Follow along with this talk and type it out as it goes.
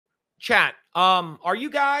Chat. Are you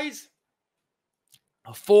guys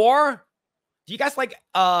for? Do you guys like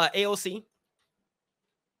AOC?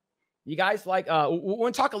 You guys like? We're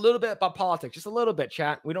gonna talk a little bit about politics, just a little bit,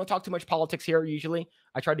 chat. We don't talk too much politics here usually.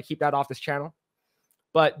 I try to keep that off this channel.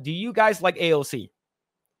 But do you guys like AOC?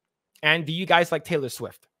 And do you guys like Taylor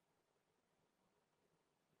Swift?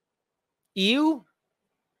 Ew.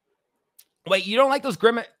 Wait, you don't like those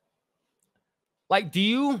grimace? Like, do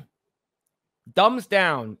you? Thumbs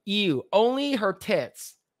down. Ew. Only her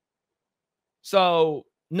tits. So,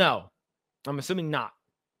 no. I'm assuming not.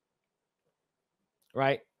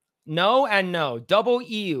 Right? No and no. Double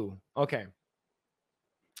ew. Okay.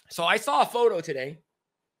 So, I saw a photo today.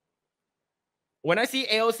 When I see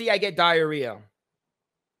AOC, I get diarrhea.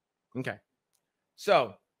 Okay.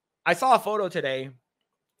 So, I saw a photo today.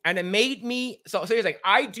 And it made me so he's like,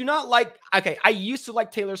 I do not like. Okay, I used to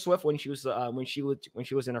like Taylor Swift when she was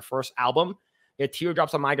in her first album. It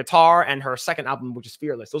Teardrops on My Guitar and her second album, which is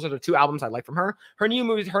Fearless. Those are the two albums I like from her. Her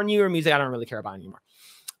newer music, I don't really care about anymore.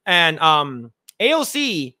 And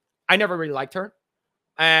AOC, I never really liked her,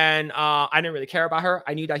 and I didn't really care about her.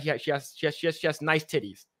 I knew that she has nice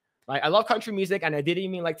titties. Like, I love country music, and I didn't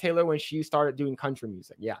even like Taylor when she started doing country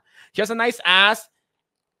music. Yeah, she has a nice ass.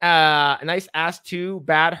 A nice ass. Too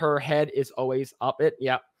bad her head is always up it.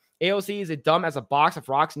 Yeah. AOC is as dumb as a box of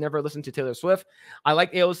rocks. Never listened to Taylor Swift. I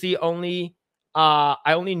like AOC only. I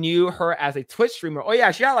only knew her as a Twitch streamer. Oh yeah,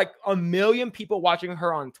 she had like 1 million people watching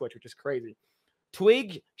her on Twitch, which is crazy.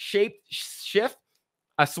 Twig shaped shift,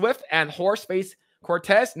 a Swift and horse face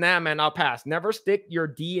Cortez. Nah, man, I'll pass. Never stick your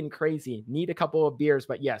D in crazy. Need a couple of beers,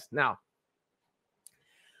 but yes. Now,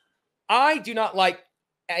 I do not like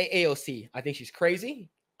AOC. I think she's crazy.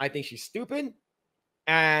 I think she's stupid,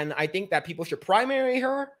 and I think that people should primary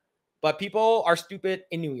her, but people are stupid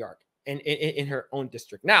in New York, in her own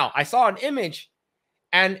district. Now, I saw an image,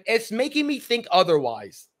 and it's making me think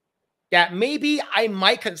otherwise, that maybe I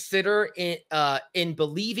might consider in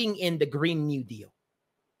believing in the Green New Deal.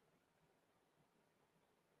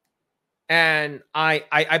 And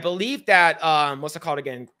I believe that, what's it called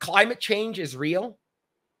again? Climate change is real.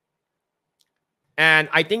 And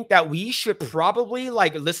I think that we should probably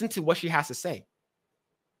like listen to what she has to say.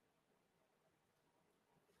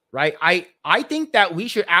 Right? I think that we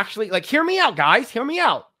should actually like, hear me out, guys. Hear me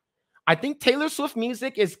out. I think Taylor Swift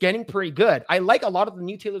music is getting pretty good. I like a lot of the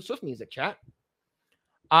new Taylor Swift music, chat.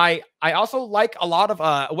 I also like a lot of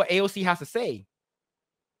what AOC has to say.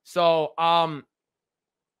 So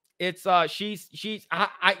it's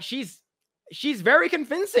she's very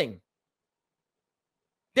convincing.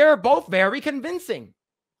 They're both very convincing.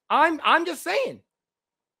 I'm just saying.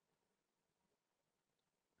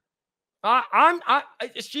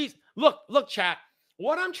 She's look, chat.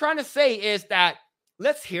 What I'm trying to say is that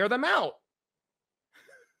let's hear them out.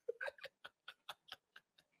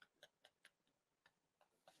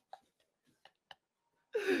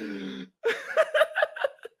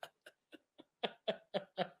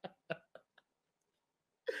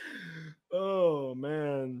 Oh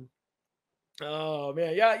man. Oh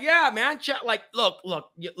man, yeah, man. Chat, like, look.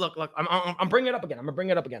 I'm bringing it up again. I'm gonna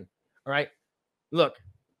bring it up again. All right, look.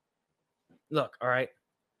 All right.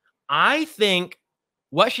 I think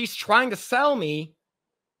what she's trying to sell me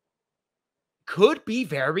could be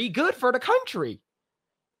very good for the country.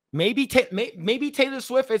 Maybe Taylor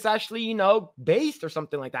Swift is actually, based or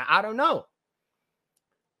something like that. I don't know.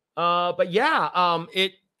 But yeah,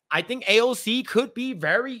 I think AOC could be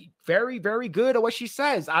very, very, very good at what she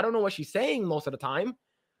says. I don't know what she's saying most of the time,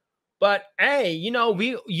 but hey, you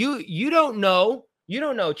don't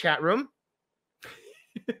know, chat room.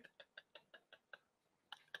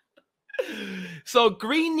 So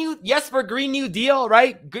yes, for Green New Deal,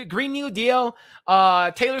 right? Green New Deal.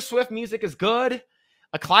 Taylor Swift music is good.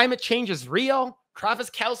 A climate change is real. Travis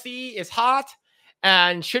Kelce is hot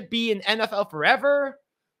and should be in NFL forever.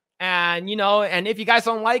 And, and if you guys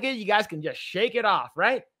don't like it, you guys can just shake it off,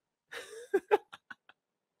 right?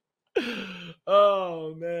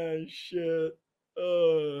 Oh, man, shit.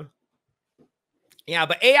 Yeah,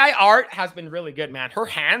 but AI art has been really good, man. Her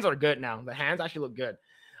hands are good now. The hands actually look good.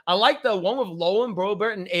 I like the one with Lowen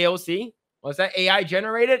Brobert and AOC. Was that AI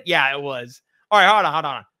generated? Yeah, it was. All right, hold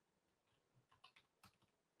on.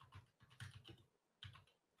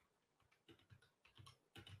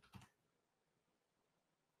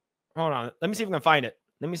 Hold on. Let me see if I can find it.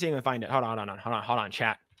 Hold on,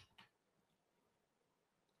 chat.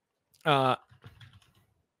 I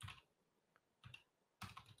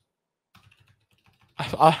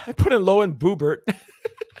put in Lowen Boobert.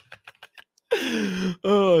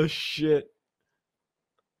 Oh shit.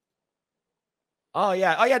 Oh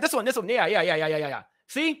yeah, this one. Yeah.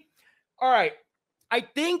 See, All right. I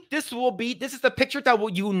think this is the picture that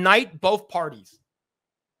will unite both parties.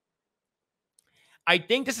 I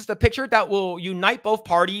think this is the picture that will unite both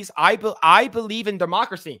parties. I believe in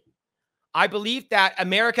democracy. I believe that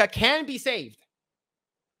America can be saved.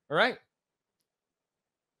 All right.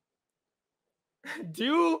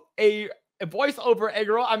 Do a voiceover,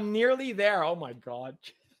 Eggroll. I'm nearly there. Oh my God.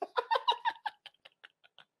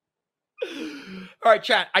 All right,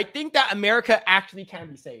 chat. I think that America actually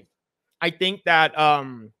can be saved. I think that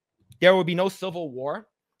there will be no civil war.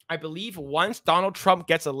 I believe once Donald Trump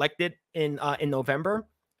gets elected in November,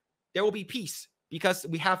 there will be peace because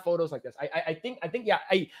we have photos like this. I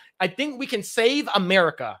think we can save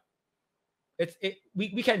America.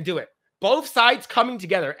 We can do it. Both sides coming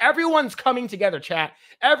together. Everyone's coming together, chat.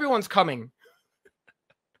 Everyone's coming.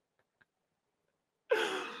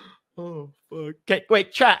 Oh, fuck. Okay,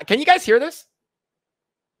 wait, chat. Can you guys hear this?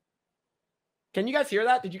 Can you guys hear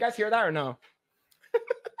that? Did you guys hear that or no?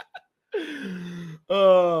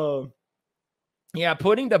 Oh, yeah,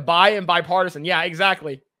 putting the bi and bipartisan. Yeah,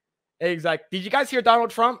 exactly. Exactly. Did you guys hear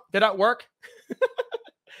Donald Trump? Did that work?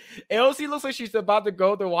 AOC looks like she's about to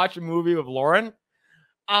go to watch a movie with Lauren.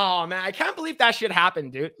 Oh, man, I can't believe that shit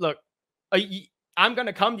happened, dude. Look, I'm going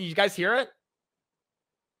to come. Did you guys hear it?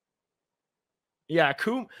 Yeah,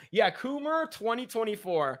 Coomer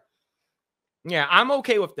 2024. Yeah, I'm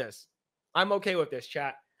okay with this. I'm okay with this,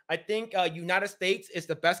 chat. I think United States is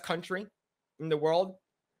the best country in the world.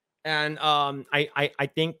 And I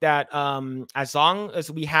think that as long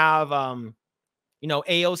as we have,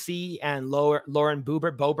 AOC and Lauren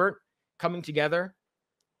Boebert coming together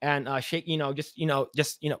and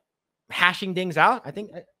hashing things out, I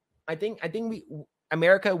think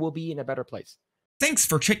America will be in a better place. Thanks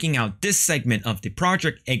for checking out this segment of the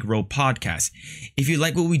Project Eggroll podcast. If you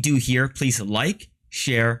like what we do here, please like,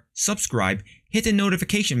 share, subscribe, hit the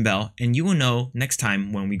notification bell, and you will know next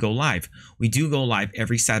time when we go live. We do go live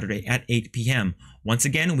every Saturday at 8 p.m. Once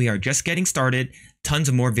again, we are just getting started. Tons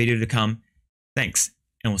of more video to come. Thanks,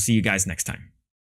 and we'll see you guys next time.